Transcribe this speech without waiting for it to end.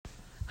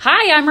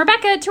Hi, I'm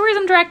Rebecca,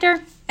 Tourism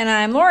Director. And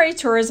I'm Lori,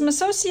 Tourism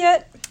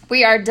Associate.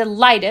 We are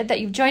delighted that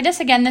you've joined us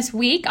again this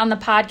week on the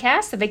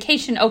podcast, the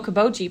Vacation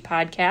Okoboji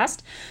podcast,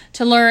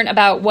 to learn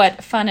about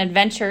what fun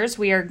adventures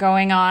we are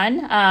going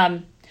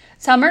on.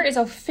 Summer is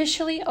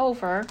officially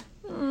over.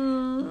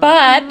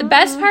 But the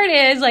best part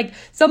is, like,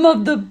 some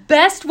of the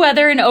best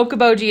weather in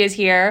Okoboji is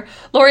here.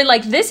 Lori,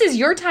 like, this is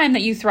your time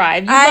that you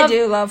thrive. I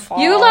do love fall.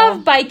 You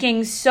love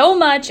biking so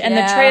much, and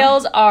the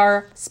trails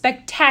are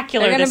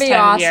spectacular this time of year. They're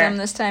going to be awesome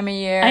this time of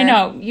year. I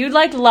know. You,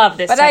 like, love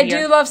this time of year. But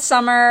I do love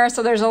summer,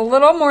 so there's a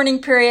little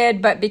mourning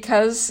period, but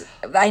because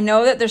I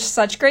know that there's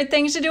such great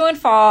things to do in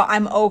fall,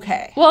 I'm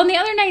okay. Well, and the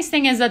other nice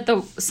thing is that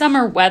the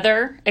summer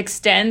weather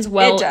extends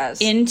well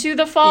into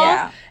the fall.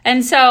 Yeah.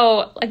 And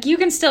so, like, you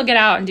can still get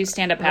out and do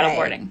stand-up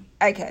paddleboarding.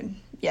 I could,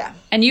 yeah.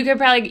 And you could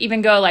probably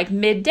even go, like,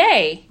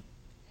 midday.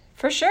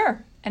 For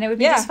sure. And it would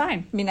be just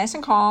fine. Be nice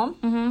and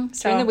calm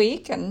during the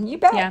week, and you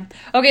bet. Yeah.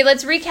 Okay,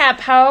 let's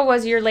recap. How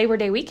was your Labor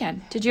Day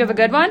weekend? Did you have a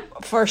good one?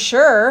 For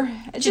sure.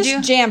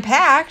 Just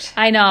jam-packed.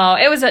 I know.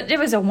 It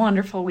was a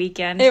wonderful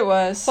weekend. It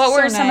was. What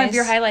were some of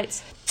your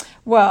highlights?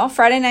 Well,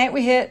 Friday night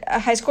we hit a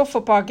high school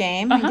football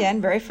game.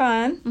 Again, very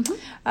fun.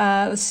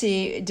 Let's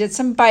see, did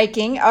some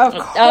biking. Of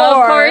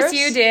course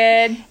you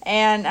did.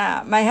 And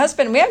my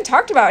husband, we haven't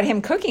talked about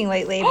him cooking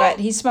lately, but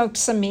he smoked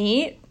some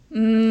meat,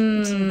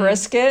 some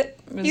brisket.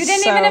 You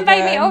didn't even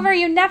invite me over.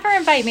 You never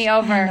invite me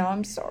over. I know,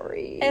 I'm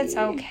sorry. It's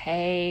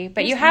okay.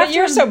 But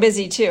you're so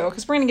busy too,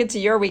 because we're going to get to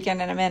your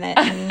weekend in a minute.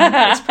 And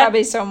it's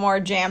probably so more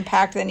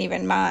jam-packed than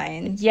even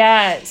mine.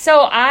 Yeah.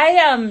 So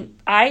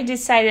I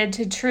decided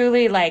to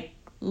truly, like,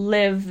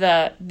 live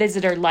the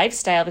visitor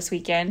lifestyle this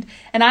weekend,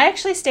 and I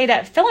actually stayed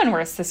at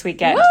Fillenworth this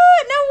weekend. What?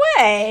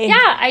 No way.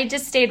 Yeah, I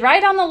just stayed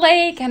right on the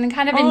lake and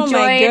kind of enjoyed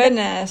my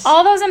goodness.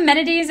 all those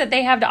amenities that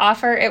they have to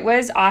offer. It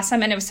was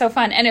awesome, and it was so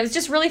fun, and it was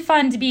just really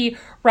fun to be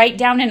right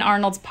down in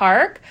Arnold's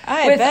Park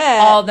with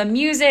all the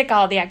music,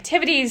 all the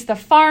activities, the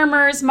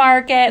farmers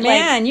market.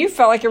 Man, you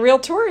felt like a real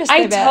tourist.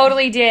 I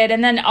totally did.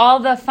 And then all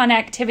the fun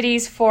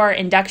activities for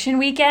induction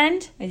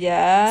weekend.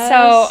 Yes.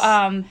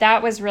 So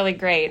that was really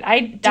great.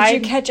 Did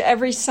you catch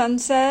every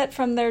sunset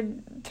from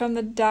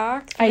the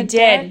dock? I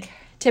did.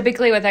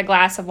 Typically with a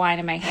glass of wine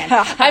in my hand.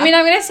 I mean,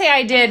 I'm going to say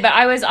I did, but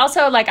I was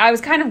also, like, I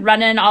was kind of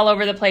running all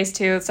over the place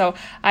too, so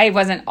I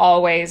wasn't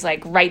always,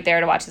 like, right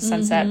there to watch the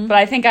sunset. But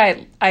I think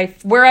I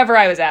wherever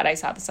I was at, I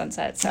saw the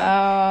sunset. So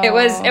it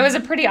was a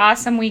pretty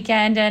awesome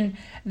weekend, and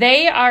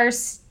they are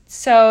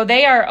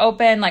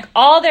open, like,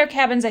 all their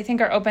cabins, I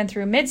think, are open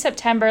through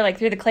mid-September, like,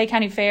 through the Clay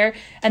County Fair,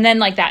 and then,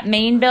 like, that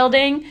main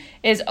building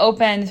is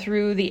open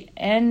through the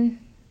end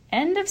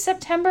of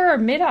September or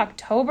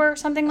mid-October,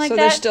 something like that.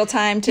 So there's still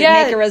time to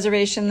make a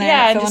reservation there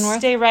at Fillenworth? Yeah, just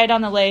stay right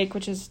on the lake,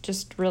 which is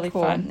just really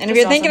fun. And if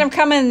you're thinking of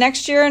coming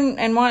next year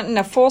and wanting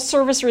a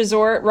full-service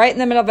resort right in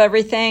the middle of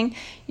everything,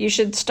 you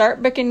should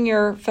start booking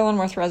your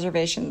Fillenworth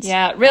reservations.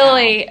 Yeah,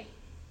 really,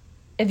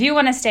 if you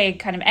want to stay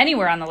kind of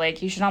anywhere on the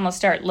lake, you should almost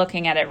start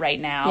looking at it right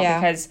now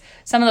because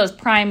some of those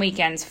prime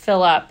weekends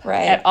fill up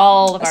at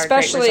all of our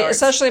great resorts.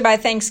 Especially by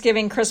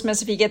Thanksgiving,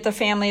 Christmas, if you get the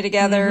family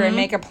together and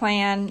make a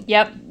plan.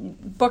 Yep.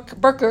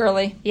 Book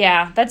early.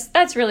 Yeah,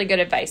 that's really good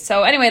advice.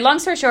 So anyway, long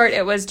story short,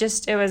 it was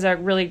a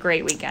really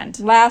great weekend.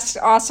 Last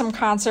awesome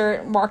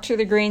concert, walk through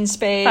the green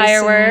space,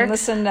 fireworks,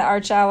 listen to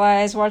Arch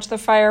Allies, watch the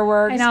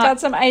fireworks. Got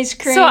some ice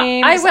cream. So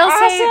I will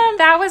say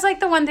that was,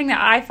 like, the one thing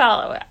that I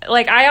felt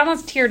like I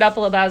almost teared up a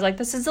little bit. I was like,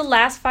 this is the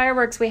last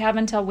fireworks we have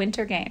until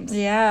winter games.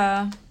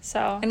 Yeah.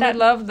 So we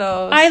love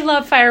those. I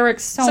love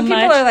fireworks so much. Some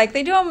people are like,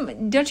 they do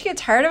them. Don't you get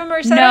tired of them?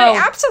 Or something? No,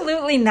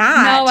 absolutely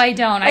not. No, I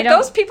don't. Like,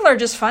 those people are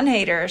just fun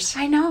haters.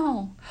 I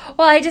know.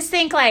 Well, I just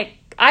think, like,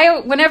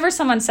 whenever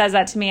someone says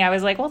that to me, I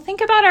was like, well,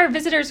 think about our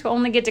visitors who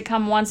only get to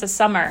come once a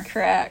summer.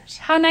 Correct.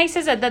 How nice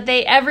is it that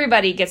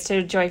everybody gets to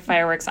enjoy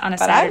fireworks on a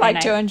Saturday night? But I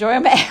like to enjoy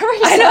them every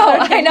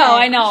Saturday night.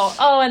 I know.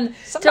 Oh, and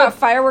something about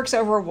fireworks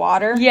over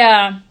water.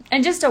 Yeah.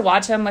 And just to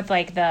watch them with,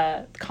 like,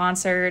 the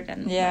concert.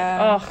 And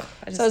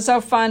so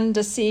fun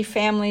to see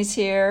families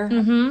here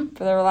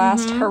for their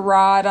last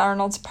hurrah at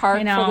Arnold's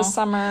Park for the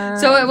summer.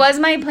 So it was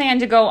my plan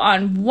to go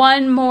on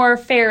one more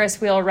Ferris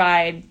wheel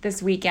ride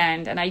this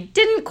weekend, and I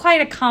didn't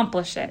quite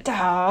accomplish it.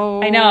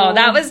 Oh. I know.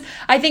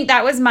 I think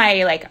that was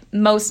my, like,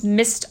 most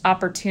missed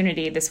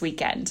opportunity this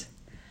weekend.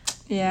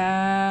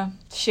 Yeah.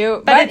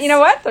 Shoot. But you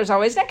know what? There's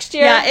always next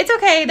year. Yeah, it's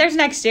okay. There's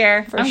next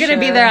year. I'm going to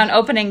be there on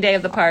opening day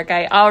of the park.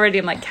 I already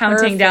am, like,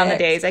 counting down the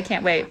days. I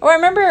can't wait. Oh, I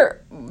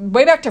remember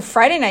way back to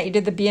Friday night, you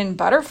did the Bee and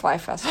Butterfly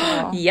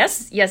Festival.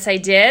 Yes, I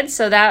did.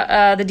 So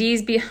that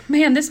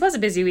this was a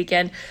busy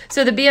weekend.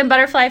 So the Bee and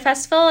Butterfly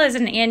Festival is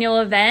an annual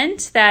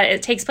event that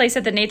it takes place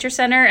at the Nature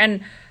Center,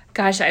 and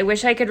gosh, I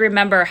wish I could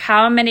remember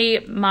how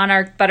many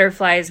monarch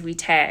butterflies we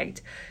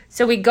tagged.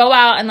 So we go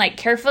out and, like,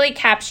 carefully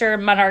capture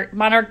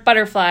monarch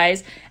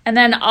butterflies, and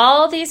then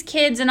all these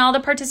kids and all the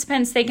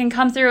participants, they can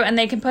come through and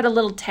they can put a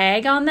little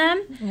tag on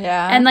them.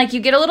 Yeah. And, like, you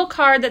get a little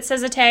card that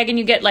says a tag, and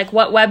you get, like,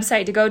 what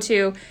website to go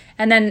to.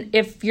 And then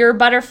if your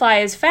butterfly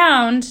is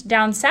found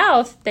down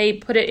south, they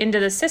put it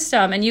into the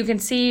system, and you can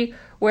see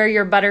where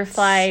your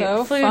butterfly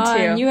So flew fun.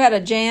 to. You had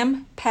a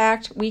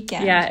jam-packed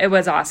weekend. Yeah, it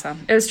was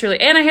awesome. It was truly.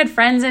 And I had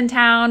friends in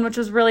town, which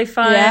was really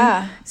fun.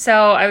 Yeah.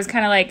 So I was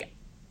kind of like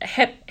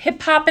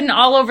hip hopping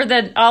all over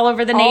the neighborhood. All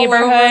over the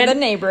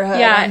neighborhood.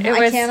 Yeah,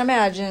 I can't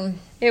imagine.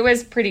 It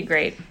was pretty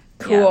great.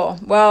 Cool.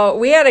 Yeah. Well,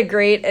 we had a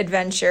great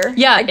adventure.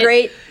 Yeah, a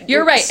great.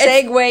 You're right.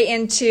 Segue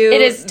into it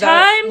is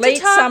time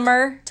late to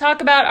summer.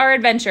 Talk about our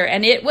adventure,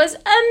 and it was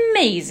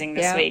amazing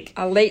this week.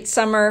 A late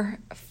summer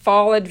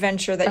fall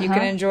adventure that you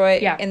can enjoy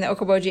in the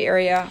Okoboji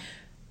area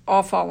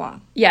all fall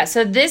long. Yeah.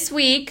 So this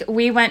week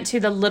we went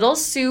to the Little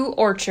Sioux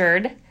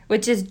Orchard,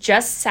 which is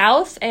just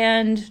south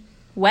and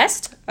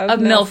west of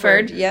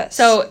Milford. Yes.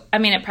 So, I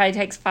mean, it probably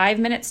takes 5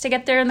 minutes to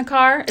get there in the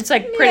car. It's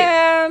like pretty.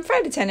 Yeah,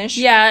 5 to 10-ish.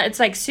 Yeah, it's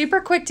like super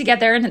quick to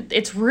get there, and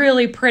it's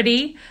really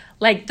pretty.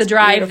 Like the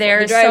drive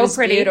there is so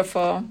pretty.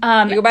 Beautiful.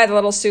 You go by the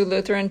Little Sioux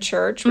Lutheran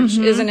Church, which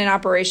isn't in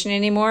operation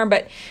anymore,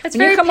 but it's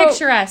very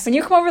picturesque. When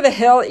you come over the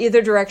hill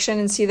either direction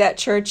and see that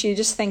church, you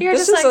just think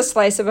this is a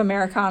slice of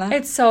Americana.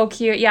 It's so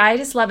cute. Yeah, I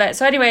just love it.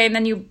 So anyway, and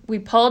then we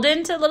pulled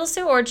into Little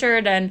Sioux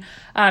Orchard, and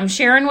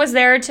Sharon was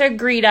there to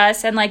greet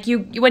us. And like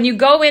when you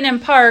go in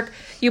and park,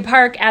 you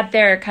park at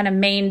their kind of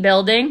main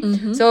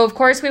building. So of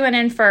course we went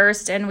in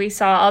first, and we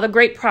saw all the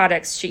great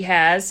products she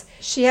has.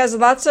 She has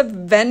lots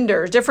of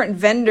different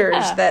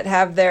vendors that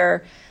have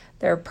their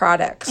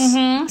products.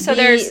 So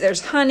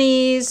there's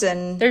honeys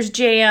and there's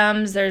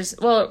jams. There's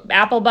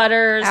apple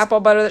butters,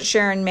 apple butter that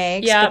Sharon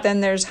makes. Yep. But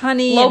then there's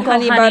honey Local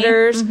and honey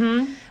butters.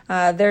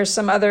 Mm-hmm. There's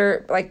some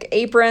other like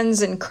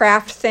aprons and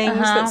craft things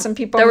that some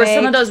people There make. were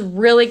some of those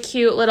really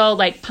cute little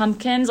like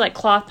pumpkins, like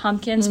cloth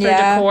pumpkins for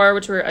decor,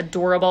 which were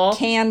adorable.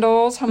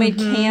 Candles, homemade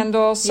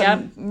candles,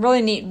 some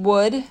really neat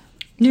wood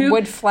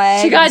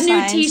flags. She got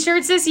new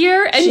T-shirts this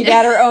year. And she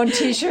got her own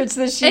T-shirts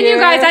this year. And you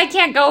guys, I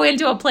can't go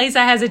into a place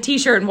that has a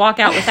T-shirt and walk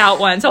out without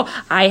one. So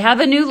I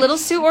have a new Little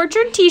Sioux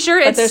Orchard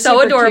T-shirt. It's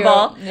so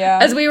adorable. Yeah.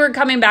 As we were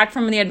coming back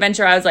from the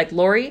adventure, I was like,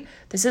 Lori,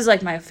 this is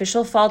like my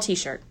official fall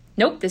T-shirt.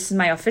 Nope, this is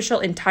my official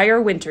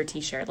entire winter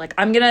T-shirt. Like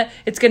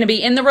it's gonna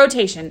be in the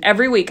rotation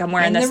every week. I'm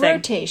wearing this thing.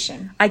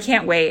 Rotation. I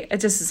can't wait.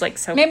 It just is like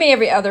so. Maybe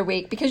every other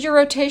week because your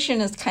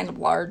rotation is kind of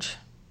large.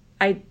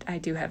 I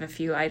do have a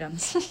few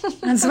items.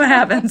 That's what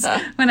happens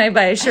when I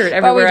buy a shirt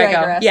everywhere I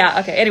go. Yeah,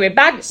 okay. Anyway,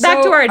 back to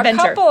our adventure.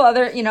 A couple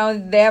other,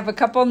 they have a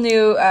couple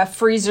new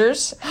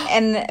freezers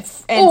and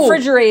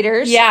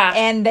refrigerators. Yeah.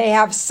 And they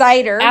have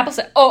cider. Apple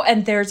cider. Oh,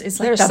 and theirs is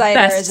like the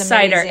best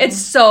cider. It's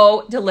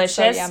so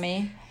delicious. So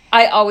yummy.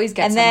 I always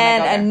get some.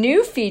 And then a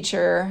new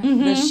feature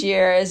this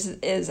year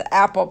is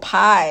apple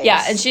pies.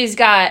 Yeah, and she's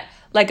got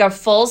like a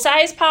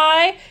full-size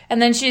pie,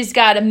 and then she's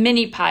got a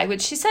mini pie,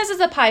 which she says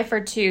is a pie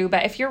for two,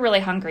 but if you're really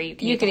hungry, you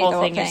can eat the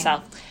whole thing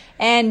yourself.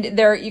 And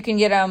you can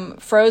get them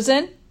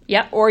frozen.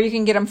 Yep. Or you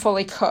can get them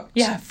fully cooked.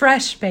 Yeah,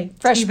 fresh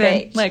baked. Fresh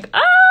baked. Like,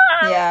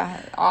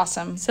 Yeah,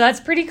 awesome. So that's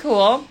pretty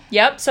cool.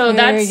 Yep. So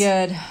Very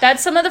good.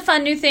 That's some of the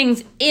fun new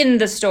things in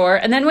the store.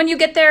 And then when you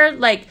get there,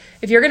 like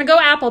if you're going to go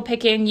apple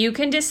picking, you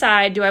can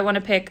decide, do I want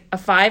to pick a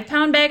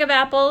 5-pound bag of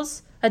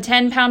apples, a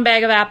 10-pound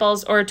bag of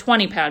apples, or a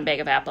 20-pound bag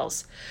of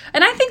apples?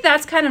 And I think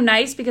that's kind of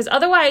nice because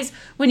otherwise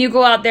when you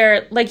go out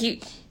there, when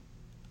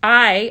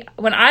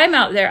I'm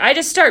out there, I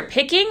just start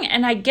picking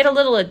and I get a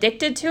little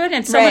addicted to it and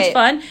it's so much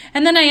fun.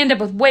 And then I end up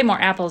with way more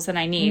apples than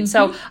I need.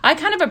 So I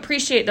kind of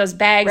appreciate those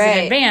bags in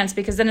advance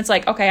because then it's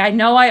like, okay, I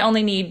know I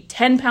only need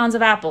 10 pounds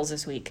of apples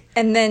this week.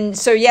 And then,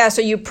 so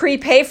you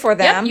prepay for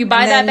them. Yep, you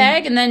buy that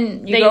bag and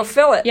then you go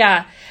fill it.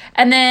 Yeah.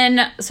 And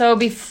then, so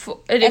before...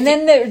 And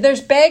then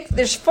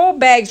there's full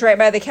bags right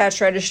by the cash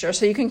register,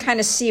 so you can kind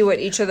of see what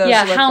each of those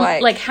look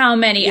like. Like how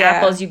many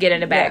apples you get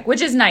in a bag,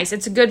 which is nice.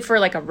 It's good for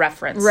like a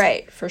reference.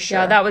 Right, for sure.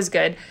 Yeah, that was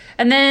good.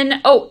 And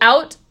then,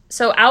 out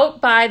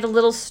by the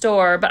little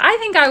store, but I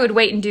think I would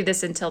wait and do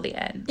this until the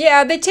end.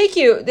 Yeah, they take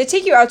you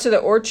out to the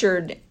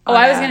orchard.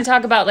 I was going to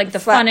talk about like the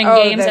fun and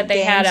games that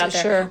they had out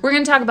there. Sure. We're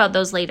going to talk about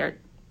those later.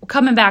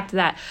 Coming back to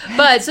that.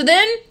 But so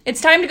then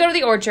it's time to go to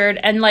the orchard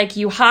and like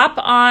you hop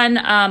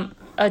on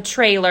a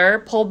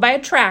trailer pulled by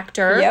a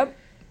tractor. Yep.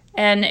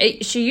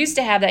 And she used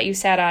to have that you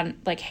sat on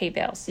like hay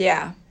bales.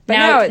 Yeah.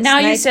 But now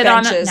you sit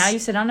on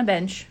a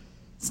bench.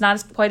 It's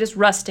not quite as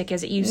rustic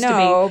as it used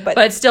to be. But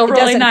it's still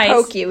really nice. It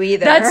doesn't poke you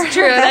either. That's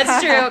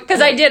true.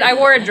 Because I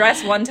wore a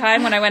dress one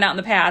time when I went out in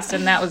the past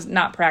and that was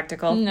not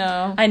practical.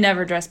 No. I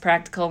never dress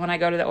practical when I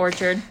go to the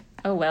orchard.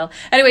 Oh well.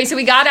 Anyway, so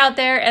we got out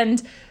there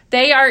and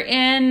they were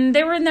in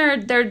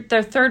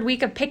their third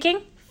week of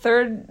picking.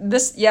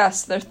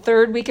 Their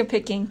third week of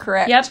picking,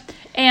 correct. Yep.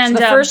 And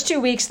so the first 2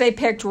 weeks they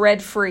picked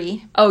red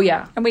free. Oh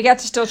yeah. And we got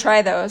to still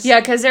try those.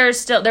 Yeah, because there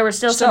were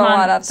still some a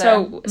lot out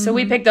there. So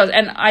we picked those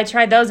and I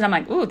tried those and I'm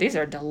like, ooh, these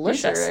are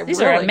delicious.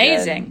 These are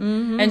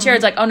amazing. And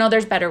Sharon's like, oh no,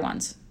 there's better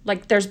ones.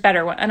 Like there's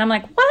better ones. And I'm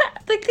like, what?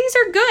 Like these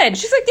are good.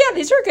 She's like, yeah,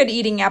 these are good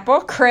eating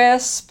apple,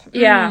 crisp.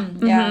 Yeah.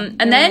 Yeah.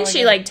 And then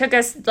she like took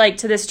us like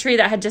to this tree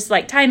that had just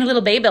like tiny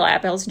little baby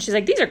apples and she's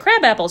like, these are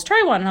crab apples,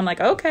 try one. And I'm like,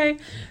 okay.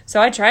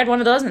 So I tried one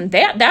of those and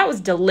that was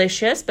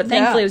delicious, but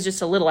thankfully it was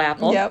just a little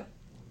apple. Yep.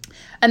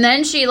 And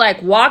then she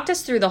like walked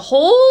us through the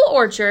whole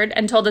orchard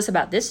and told us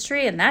about this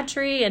tree and that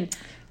tree and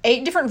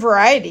 8 different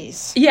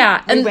varieties.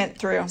 Yeah. We went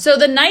through. So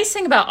the nice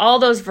thing about all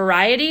those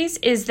varieties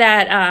is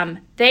that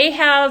they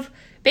have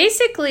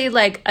basically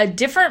like a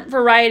different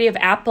variety of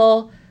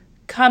apple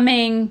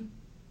coming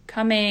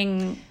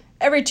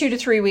Every 2 to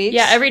 3 weeks.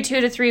 Yeah, every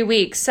 2 to 3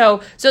 weeks.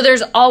 So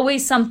there's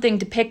always something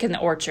to pick in the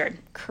orchard.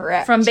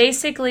 Correct. From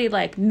basically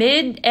like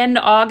end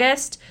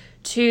August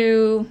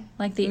to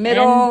like the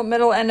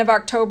middle end of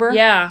October.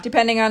 Yeah.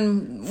 Depending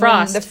on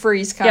frost. when the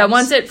freeze comes. Yeah,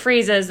 once it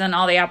freezes, then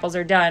all the apples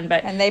are done.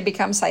 And they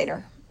become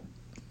cider.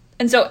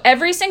 And so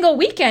every single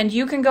weekend,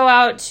 you can go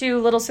out to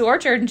Little Sioux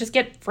Orchard and just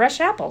get fresh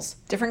apples.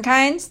 Different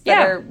kinds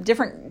that are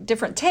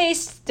different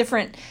tastes,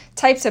 different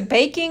types of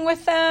baking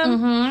with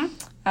them.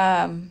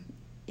 Mm-hmm.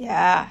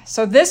 Yeah.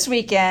 So this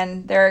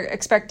weekend, they're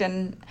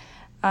expecting...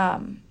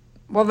 that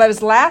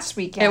was last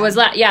weekend. It was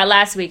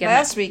last weekend.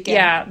 Last weekend.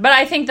 Yeah, but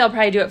I think they'll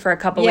probably do it for a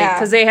couple weeks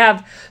because they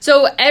have...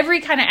 So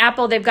every kind of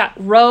apple, they've got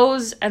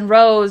rows and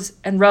rows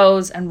and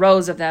rows and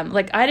rows of them.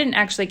 Like, I didn't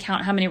actually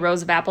count how many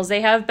rows of apples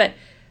they have, but...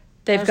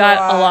 There's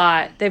got a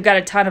lot. They've got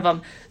a ton of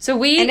them.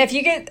 And if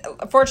you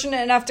get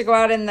fortunate enough to go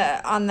out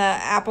on the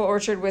apple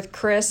orchard with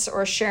Chris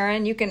or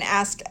Sharon, you can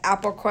ask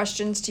apple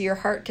questions to your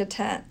heart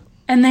content.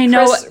 And they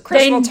know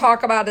Chris will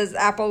talk about his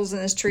apples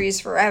and his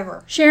trees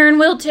forever. Sharon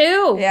will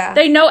too. Yeah,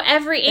 they know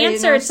every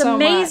answer. It's so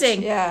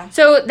amazing. Much. Yeah.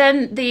 So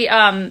then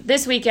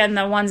this weekend,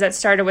 the ones that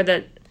started with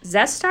a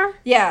Zestar.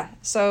 Yeah.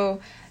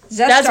 So.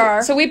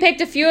 Zestar. So we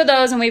picked a few of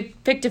those, and we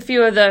picked a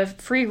few of the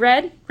free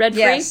red free.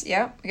 Yes,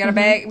 yep. We got a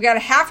bag. We got a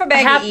half a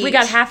bag of each. We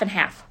got half and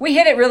half. We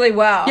hit it really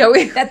well.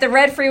 Yeah, that the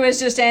red free was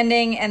just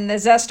ending, and the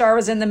Zestar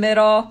was in the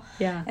middle.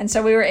 Yeah, and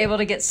so we were able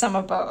to get some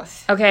of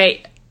both.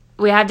 Okay,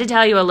 we have to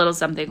tell you a little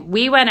something.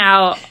 We went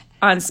out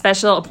on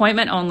special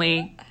appointment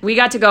only. We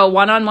got to go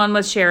one-on-one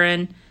with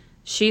Sharon.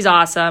 She's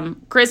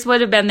awesome. Chris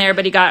would have been there,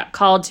 but he got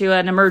called to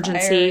an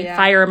emergency,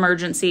 fire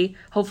emergency.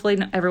 Hopefully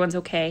everyone's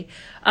okay.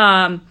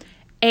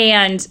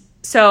 And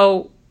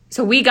so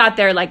we got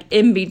there like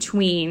in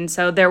between.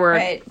 So there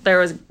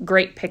was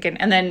great picking.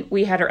 And then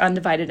we had her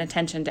undivided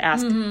attention to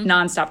ask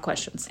nonstop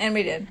questions. And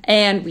we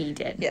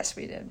did. Yes,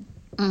 we did.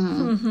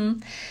 Mm-hmm. Mm-hmm.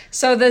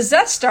 So the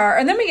Zestar,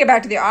 and then we get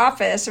back to the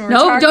office. And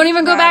don't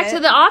even go back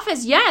to the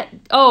office yet.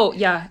 Oh,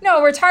 yeah.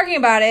 No, we're talking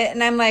about it.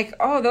 And I'm like,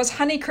 oh, those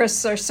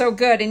Honeycrisps are so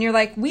good. And you're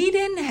like, we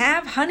didn't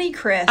have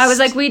Honeycrisp. I was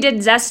like, we did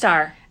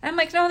Zestar. I'm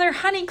like, no, they're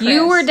Honeycrisp.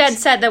 You were dead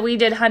set that we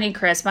did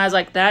Honeycrisp. I was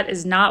like, that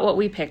is not what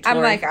we picked.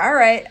 I'm like, all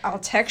right, I'll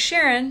text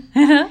Sharon.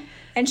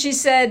 And she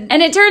said...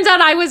 And it turns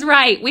out I was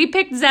right. We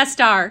picked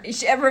Zestar.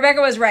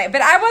 Rebecca was right.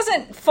 But I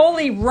wasn't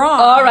fully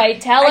wrong. All right,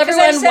 tell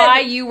everyone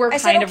why you were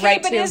kind of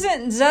right, too. But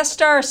isn't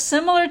Zestar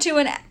similar to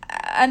an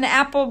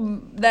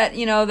apple that,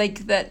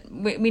 that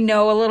we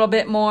know a little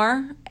bit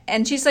more?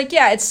 And she's like,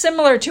 yeah, it's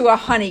similar to a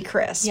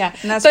Honeycrisp. Yeah.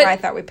 And that's why I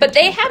thought we picked But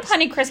they have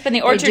Honeycrisp in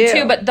the orchard,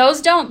 too. But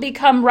those don't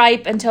become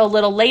ripe until a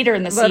little later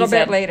in the season. A little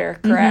bit later,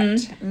 correct.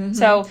 Mm-hmm.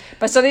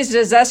 Mm-hmm. So these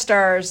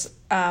Zestars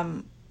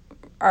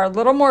are a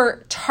little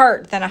more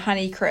tart than a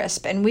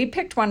Honeycrisp. And we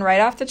picked one right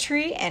off the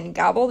tree and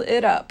gobbled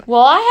it up. Well,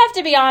 I have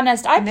to be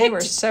honest. I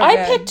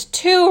picked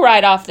 2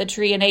 right off the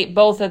tree and ate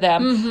both of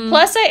them. Mm-hmm.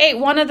 Plus, I ate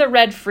one of the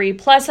red free.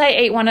 Plus, I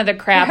ate one of the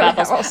crab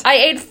apples. I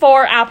ate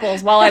 4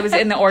 apples while I was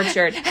in the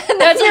orchard.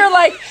 And you're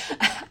like...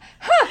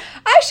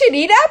 I should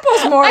eat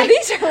apples more.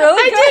 These are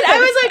really good. I did. I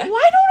was like,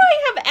 why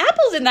don't I have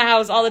apples in the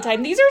house all the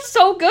time? These are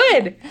so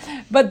good.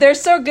 But they're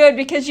so good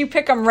because you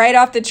pick them right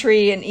off the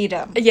tree and eat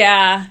them.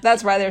 Yeah.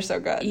 That's why they're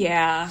so good.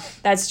 Yeah,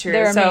 that's true.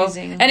 They're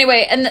amazing.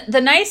 Anyway, and the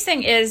nice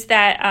thing is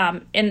that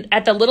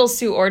at the Little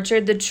Sioux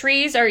Orchard, the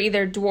trees are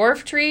either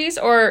dwarf trees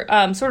or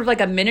sort of like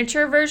a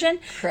miniature version.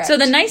 Correct. So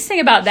the nice thing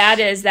about that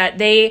is that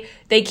they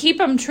keep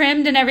them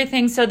trimmed and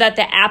everything so that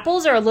the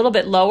apples are a little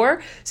bit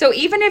lower. So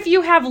even if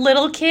you have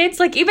little kids,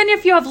 like even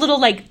if you have little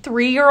like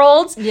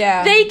 3-year-olds,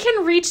 they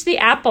can reach the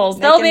apples.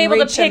 They'll be able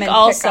to pick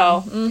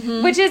also,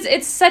 which is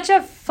it's such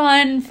a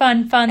fun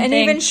thing. And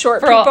even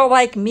short people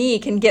like me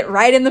can get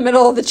right in the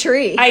middle of the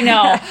tree. I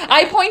know.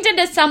 I pointed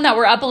to some that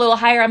were up a little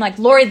higher. I'm like,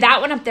 Lori, that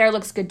one up there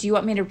looks good. Do you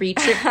want me to reach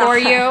it for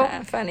you?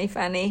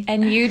 Funny.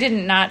 And you did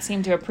not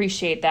seem to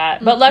appreciate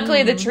that. But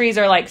luckily the trees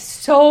are like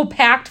so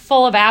packed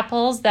full of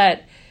apples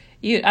that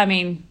you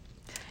don't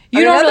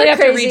really have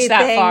to reach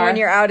that far. When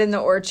you're out in the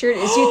orchard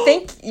is you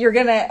think you're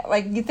gonna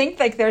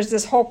there's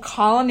this whole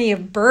colony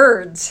of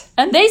birds,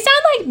 and they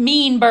sound like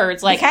mean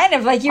birds, like kind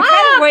of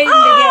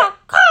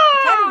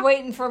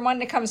waiting for one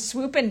to come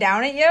swooping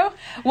down at you.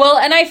 Well,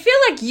 and I feel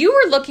like you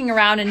were looking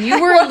around and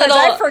you were a little.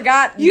 I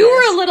forgot. You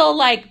were a little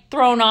like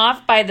thrown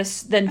off by the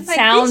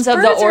sounds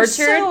of the orchard.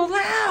 So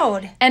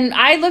loud. And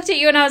I looked at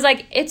you and I was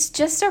like, "It's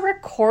just a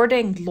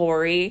recording,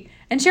 Lori."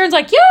 And Sharon's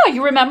like, yeah,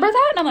 you remember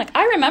that? And I'm like,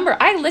 I remember.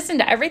 I listen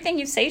to everything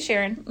you say,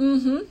 Sharon.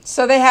 Mm-hmm.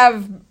 So they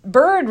have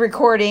bird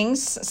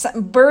recordings,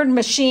 bird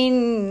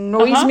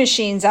noise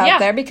machines out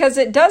there because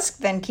it does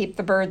then keep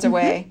the birds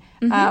away.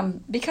 Mm-hmm.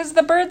 Because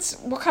the birds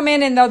will come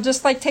in and they'll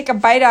just like take a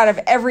bite out of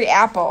every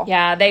apple.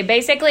 Yeah, they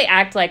basically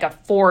act like a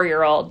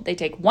 4-year-old. They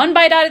take one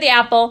bite out of the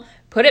apple,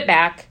 put it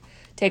back,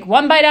 take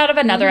one bite out of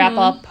another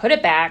apple, put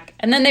it back,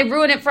 and then they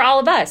ruin it for all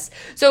of us.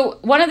 So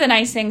one of the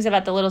nice things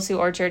about the Little Sioux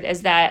Orchard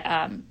is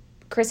that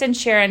Chris and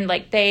Sharon,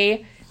 like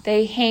they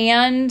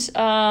hand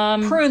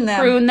prune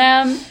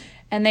them,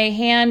 and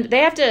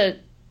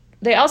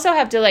they also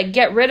have to like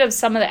get rid of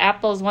some of the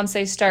apples once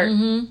they start.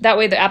 That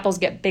way the apples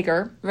get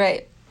bigger.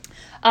 Right.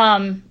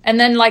 And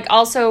then like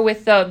also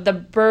with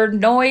the bird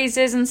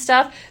noises and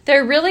stuff,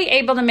 they're really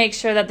able to make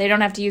sure that they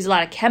don't have to use a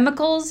lot of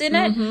chemicals in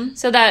it,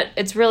 so that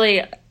it's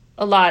really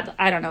a lot,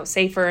 I don't know,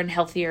 safer and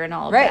healthier and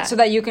all of that. Right, so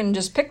that you can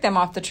just pick them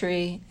off the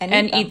tree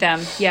and eat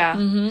them. Yeah.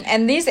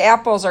 And these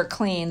apples are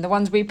clean. The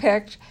ones we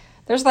picked,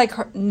 there's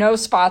like no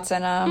spots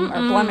in them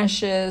or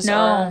blemishes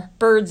or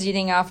birds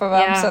eating off of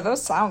them. Yeah. So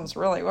those sounds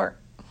really work.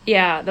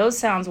 Yeah, those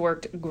sounds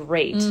worked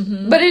great.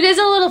 But it is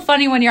a little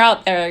funny when you're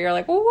out there. You're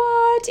like,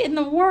 what in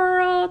the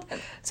world?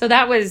 So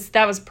that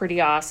was pretty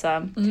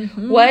awesome.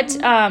 What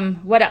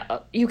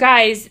you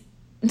guys,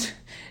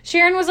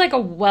 Sharon was like a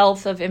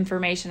wealth of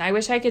information. I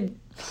wish I could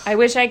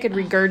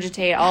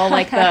regurgitate all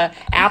like the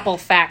apple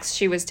facts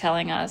she was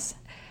telling us.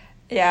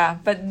 Yeah,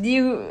 but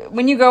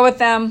when you go with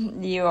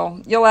them,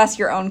 you'll ask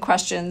your own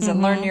questions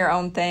and learn your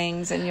own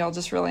things, and you'll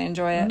just really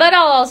enjoy it. But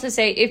I'll also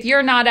say, if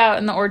you're not out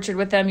in the orchard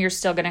with them, you're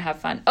still going to have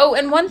fun. Oh,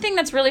 and one thing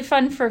that's really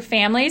fun for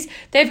families,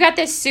 they've got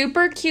this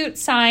super cute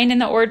sign in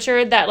the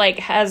orchard that like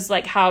has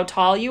like how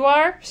tall you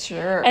are.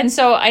 Sure. And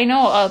so I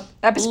know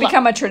that's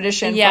become a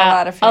tradition for a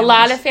lot of families. A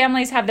lot of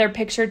families have their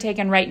picture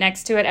taken right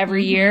next to it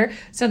every year,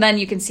 so then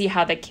you can see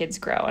how the kids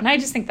grow. And I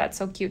just think that's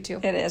so cute too.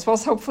 It is. We'll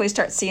hopefully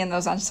start seeing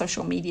those on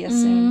social media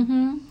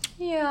soon.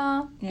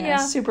 Yeah.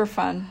 Super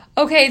fun.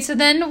 Okay, so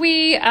then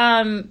we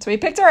so we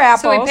picked our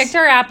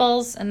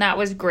apples. And that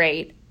was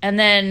great. And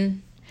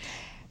then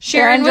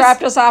Sharon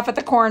dropped us off at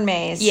the corn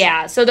maze.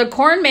 Yeah, so the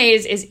corn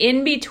maze is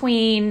in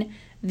between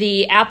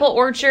the apple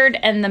orchard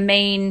and the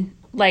main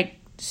like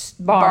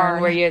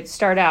barn where you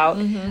start out.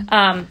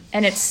 And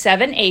it's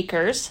 7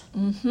 acres.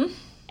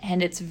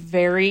 And it's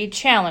very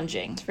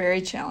challenging. It's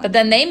very challenging. But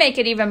then they make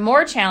it even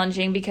more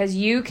challenging because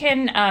you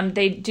can,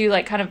 they do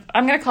like kind of,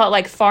 I'm going to call it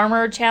like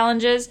farmer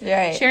challenges.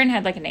 Right. Sharon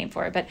had like a name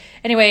for it. But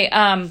anyway,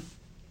 I'm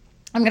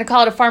going to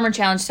call it a farmer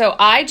challenge. So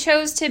I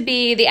chose to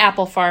be the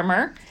apple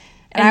farmer.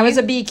 And I was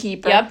a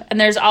beekeeper. Yep.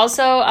 And there's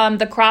also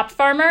the crop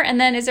farmer.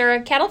 And then is there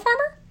a cattle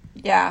farmer?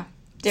 Yeah.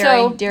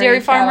 Dairy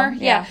farmer.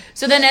 Yeah.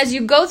 So then as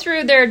you go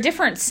through, there are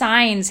different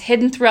signs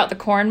hidden throughout the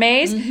corn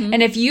maze.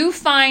 And if you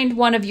find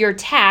one of your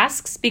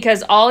tasks,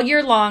 because all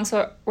year long,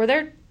 so were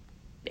there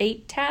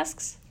 8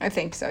 tasks? I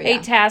think so, yeah.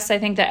 8 tasks I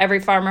think that every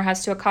farmer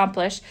has to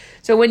accomplish.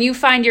 So when you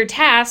find your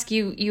task,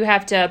 you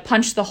have to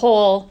punch the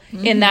hole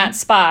in that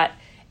spot.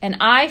 And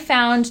I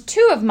found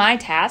 2 of my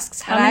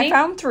tasks. How many? I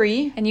found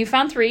 3. And you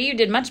found 3. You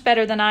did much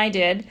better than I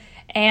did.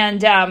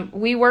 And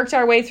we worked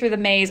our way through the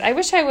maze. I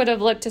wish I would have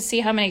looked to see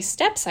how many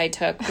steps I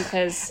took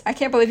because... I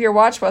can't believe your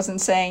watch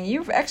wasn't saying,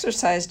 you've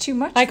exercised too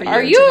much for you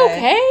are you today.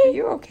 okay? Are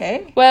you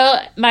okay?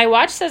 Well, my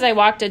watch says I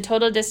walked a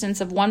total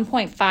distance of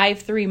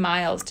 1.53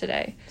 miles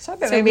today. So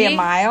maybe a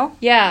mile?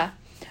 Yeah.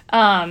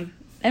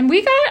 And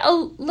we got a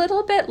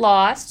little bit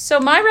lost.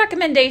 So my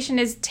recommendation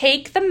is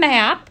take the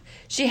map.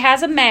 She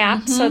has a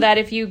map so that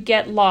if you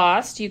get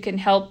lost, you can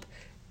help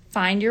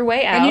find your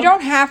way out. And you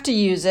don't have to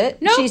use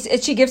it. No.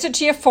 She gives it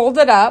to you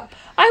folded up.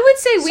 I would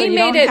say we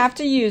made it. You don't have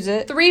to use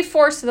it.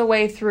 3/4 of the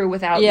way through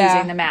without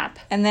using the map.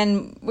 And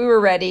then we were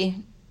ready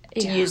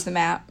to use the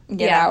map and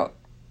get out.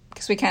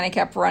 Because we kind of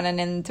kept running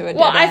into a dead end.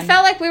 Well, I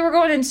felt like we were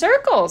going in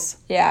circles.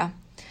 Yeah.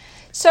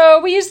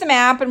 So we used the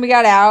map and we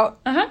got out.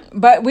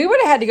 But we would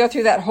have had to go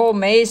through that whole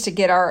maze to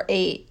get our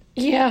 8.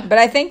 Yeah. But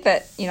I think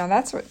that,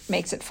 that's what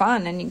makes it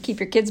fun. And you can keep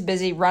your kids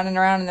busy running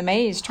around in the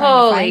maze trying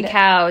to find it. Holy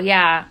cow,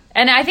 yeah.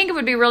 And I think it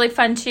would be really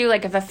fun, too,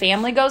 like if a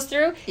family goes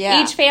through,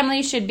 each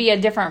family should be a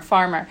different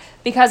farmer.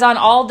 Because on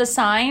all the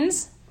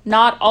signs,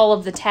 not all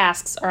of the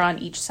tasks are on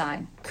each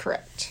sign.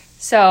 Correct.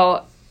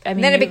 So, I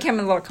mean... Then it became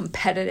a little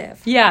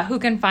competitive. Yeah, who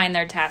can find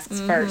their tasks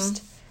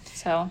first.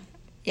 So...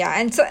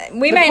 Yeah, and so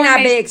we may not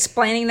be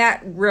explaining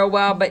that real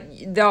well, but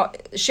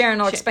Sharon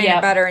will explain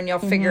it better, and you'll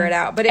figure it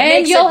out. But it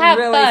makes it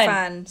really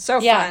fun. So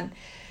fun.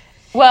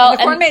 Well, and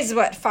the corn maze is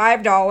what,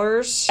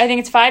 $5? I think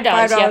it's $5.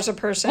 $5 a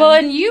person. Well,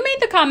 and you made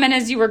the comment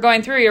as you were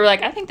going through. You were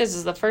like, I think this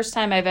is the first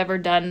time I've ever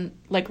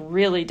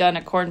really done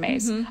a corn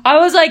maze. I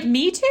was like,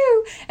 me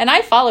too, and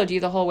I followed you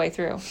the whole way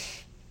through.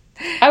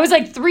 I was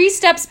like 3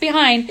 steps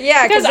behind.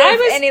 Yeah, because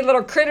if any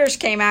little critters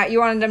came out, you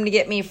wanted them to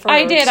get me first.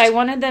 I did. I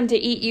wanted them to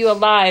eat you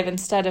alive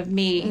instead of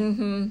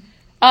me.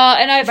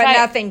 But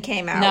nothing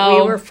came out.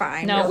 No, we were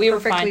fine. No, we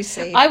were perfectly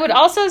safe. I would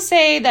also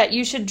say that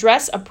you should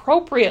dress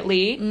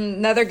appropriately.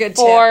 Another good tip.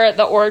 For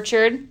the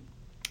orchard.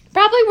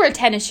 Probably wear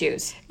tennis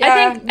shoes.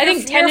 Yeah, I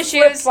think tennis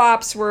shoes.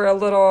 Flip-flops were a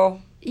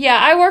little Yeah,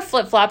 I wore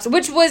flip-flops,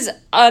 which was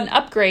an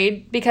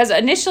upgrade because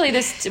initially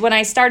when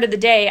I started the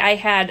day, I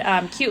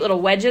had cute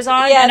little wedges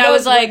on, Yeah, and I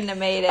was like, wouldn't have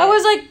made it. I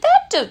was like,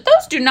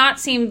 those do not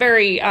seem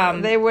very.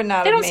 They would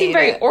not. They don't have seem made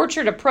very it.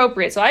 orchard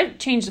appropriate, so I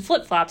changed to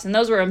flip-flops, and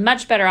those were a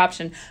much better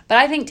option. But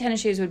I think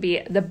tennis shoes would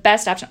be the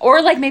best option,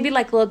 or like maybe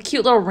like little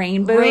cute little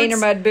rain boots, Rain or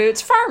mud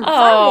boots, farm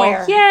Oh,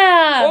 wear.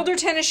 yeah. Older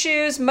tennis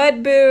shoes,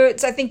 mud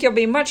boots. I think you'll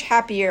be much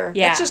happier.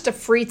 Yeah. That's just a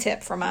free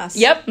tip from us.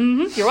 Yep.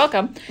 You're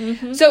welcome.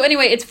 So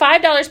anyway, it's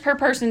 $5 per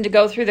person to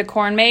go through the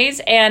corn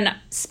maze and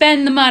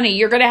spend the money.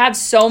 You're going to have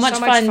so much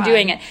fun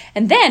doing it.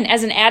 And then,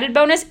 as an added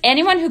bonus,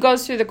 anyone who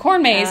goes through the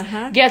corn maze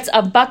gets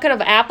a bucket of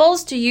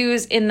apples to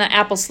use in the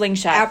apple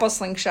slingshot. Apple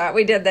slingshot.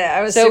 We did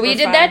that. So we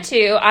did that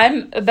too.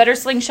 I'm a better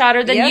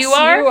slingshotter than Yes, you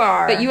are. you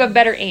are. But you have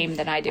better aim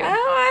than I do. Oh,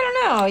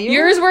 I don't know.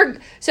 Yours were,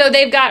 so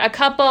they've got a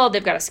couple,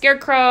 they've got a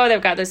scarecrow,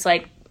 they've got this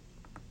like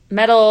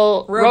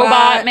metal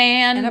robot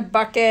man. And a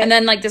bucket. And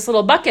then like this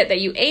little bucket that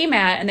you aim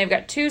at, and they've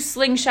got 2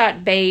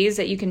 slingshot bays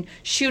that you can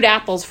shoot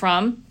apples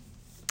from.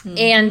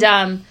 And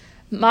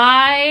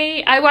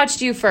I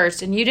watched you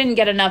first, and you didn't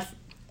get enough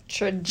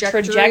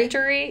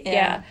trajectory.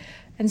 Yeah.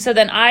 And so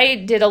then I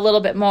did a little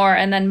bit more,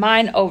 and then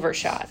mine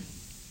overshot.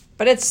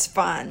 But it's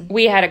fun.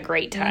 We had a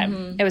great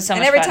time. It was so much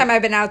fun. And every time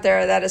I've been out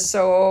there, that is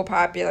so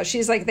popular.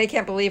 She's like, they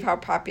can't believe how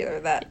popular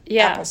that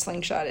apple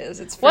slingshot is.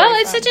 It's very Well,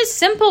 it's fun. such a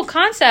simple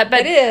concept, but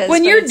It is,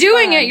 when but you're it's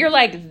doing fun. it, you're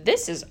like,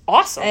 this is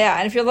awesome. Yeah,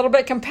 and if you're a little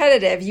bit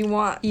competitive, you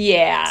want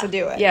to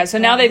do it. Yeah, so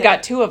now they've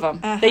got 2 of them.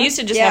 They used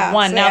to just have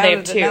one. so Now they have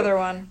added 2. another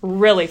one.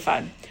 Really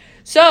fun.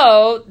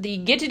 So you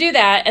get to do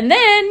that, and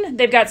then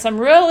they've got some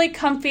really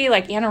comfy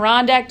like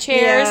Adirondack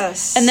chairs,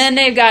 Yes. and then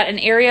they've got an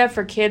area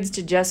for kids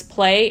to just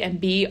play and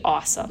be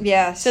awesome.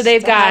 Yes. So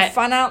they've to got have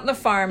fun out in the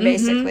farm,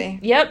 basically.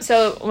 Yep.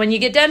 So when you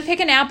get done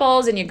picking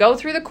apples and you go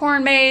through the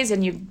corn maze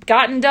and you've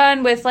gotten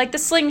done with like the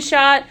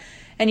slingshot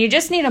and you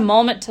just need a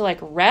moment to like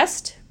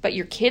rest, but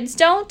your kids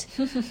don't,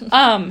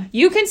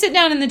 you can sit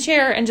down in the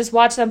chair and just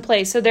watch them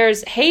play. So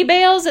there's hay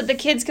bales that the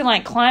kids can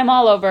like climb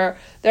all over.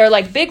 There are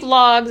like big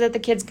logs that the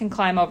kids can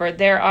climb over.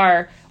 There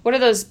are, what are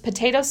those,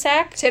 potato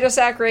sack? Potato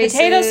sack races.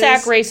 Potato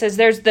sack races.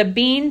 There's the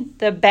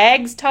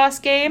bags toss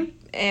game.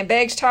 And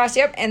bags toss,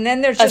 yep. And then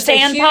there's just a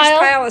sand huge pile.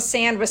 pile of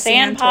sand with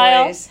sand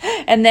pile. toys.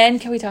 And then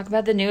can we talk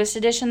about the newest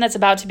edition that's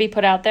about to be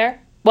put out there?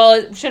 Well,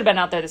 it should have been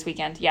out there this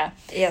weekend, yeah.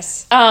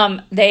 Yes.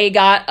 They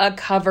got a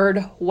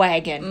covered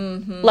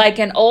wagon. Like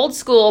an old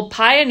school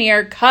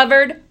Pioneer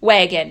covered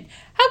wagon.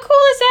 How cool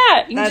is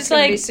that? You can That's just going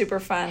to like be super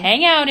fun.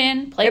 hang out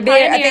in, play It'll be,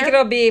 Pioneer. I think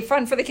it'll be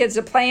fun for the kids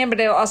to play in, but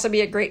it'll also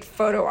be a great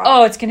photo op.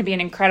 Oh, it's going to be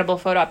an incredible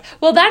photo op.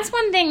 Well, that's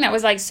one thing that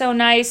was like so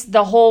nice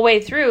the whole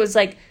way through is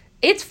like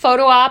it's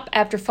photo op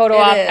after photo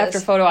op is. after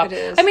photo op. It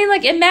is. I mean,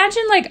 like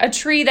imagine like a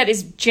tree that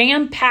is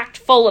jam packed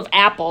full of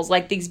apples,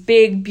 like these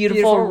big,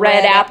 beautiful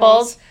red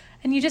apples.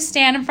 And you just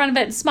stand in front of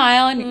it and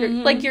smile, and you're,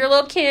 like your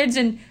little kids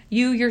and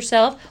you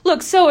yourself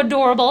look so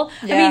adorable.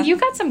 Yeah. I mean, you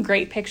got some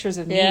great pictures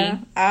of Yeah. me.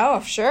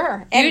 Oh,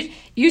 sure. And You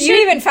you should-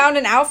 even found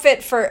an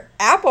outfit for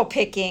apple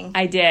picking.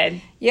 I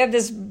did. You have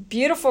this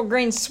beautiful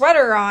green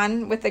sweater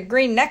on with a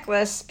green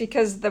necklace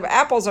because the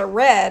apples are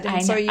red.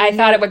 And so I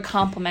thought it would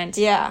complement.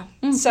 Yeah.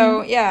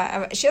 So,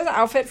 yeah, she has an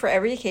outfit for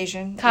every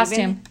occasion. Costume.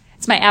 Even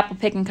It's my apple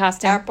picking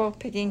costume. apple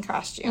picking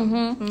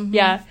costume.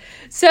 Yeah.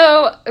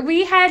 So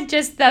we had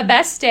just the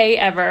best day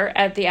ever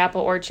at the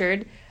apple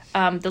orchard,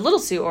 the Little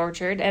Sioux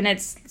Orchard, and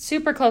it's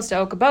super close to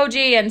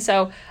Okoboji. And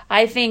so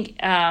I think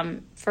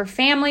for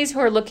families who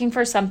are looking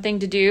for something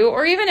to do,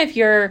 or even if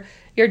you're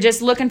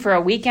just looking for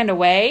a weekend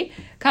away,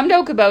 come to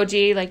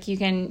Okoboji. Like you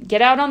can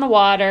get out on the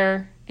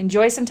water,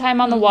 enjoy some time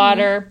on the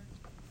water,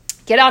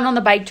 get out on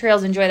the bike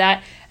trails, enjoy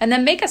that, and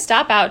then make a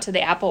stop out to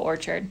the apple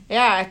orchard.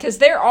 Yeah, because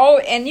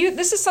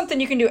this is something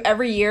you can do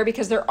every year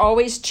because they're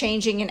always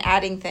changing and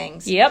adding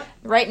things. Yep.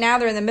 Right now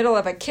they're in the middle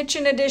of a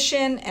kitchen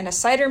edition and a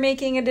cider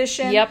making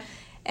edition. Yep.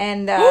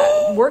 And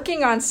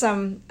working on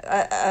some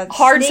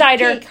Hard sneak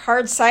cider. peek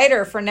hard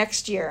cider for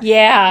next year.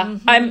 Yeah.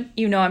 I'm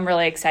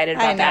really excited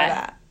about I know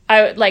that.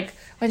 I like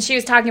when she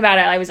was talking about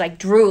it, I was like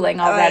drooling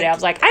already. I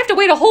was like, I have to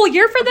wait a whole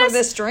year for For this?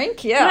 this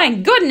drink, yeah. My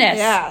goodness.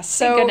 Yeah, Thank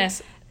so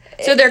goodness.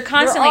 So they're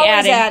constantly They're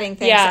always adding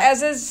things, Yeah.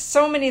 as is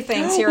so many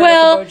things here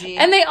Well, at Okoboji.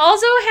 and they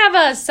also have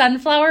a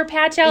sunflower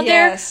patch out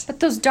Yes. there, but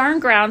those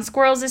darn ground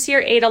squirrels this year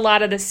ate a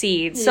lot of the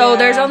seeds. So Yeah.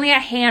 there's only a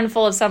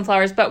handful of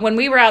sunflowers, but when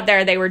we were out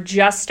there, they were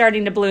just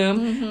starting to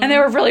bloom, and they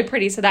were really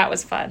pretty, so that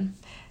was fun.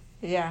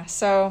 Yeah,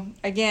 so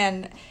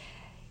again,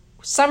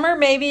 summer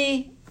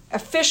maybe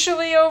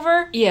officially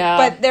over. Yeah.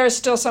 But there's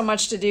still so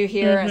much to do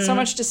here and so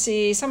much to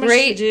see, so much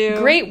to do.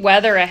 Great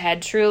weather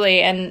ahead,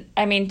 truly. And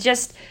I mean,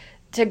 just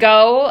to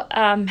go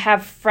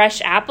have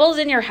fresh apples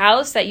in your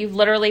house that you've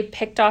literally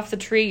picked off the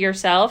tree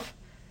yourself.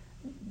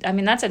 I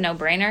mean, that's a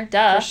no-brainer.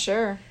 Duh. For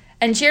sure.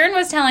 And Sharon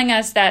was telling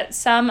us that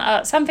some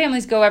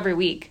families go every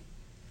week.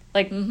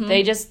 Like,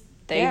 they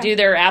Yeah. do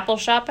their apple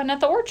shopping at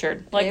the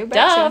orchard. You Like,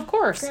 betcha. duh, of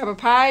course. Grab a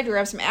pie,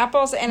 grab some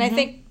apples, and I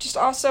think just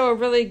also a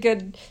really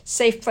good,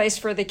 safe place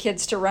for the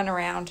kids to run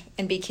around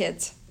and be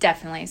kids.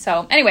 Definitely.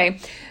 So, anyway,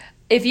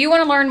 If you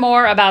want to learn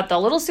more about the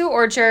Little Sioux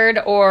Orchard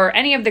or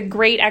any of the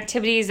great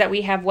activities that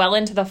we have well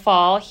into the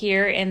fall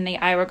here in the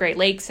Iowa Great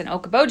Lakes and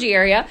Okoboji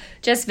area,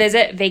 just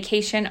visit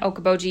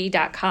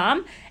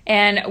vacationokoboji.com.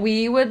 And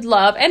we would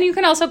love, and you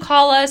can also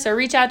call us or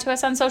reach out to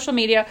us on social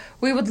media.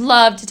 We would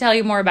love to tell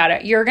you more about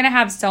it. You're going to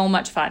have so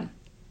much fun.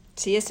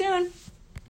 See you soon.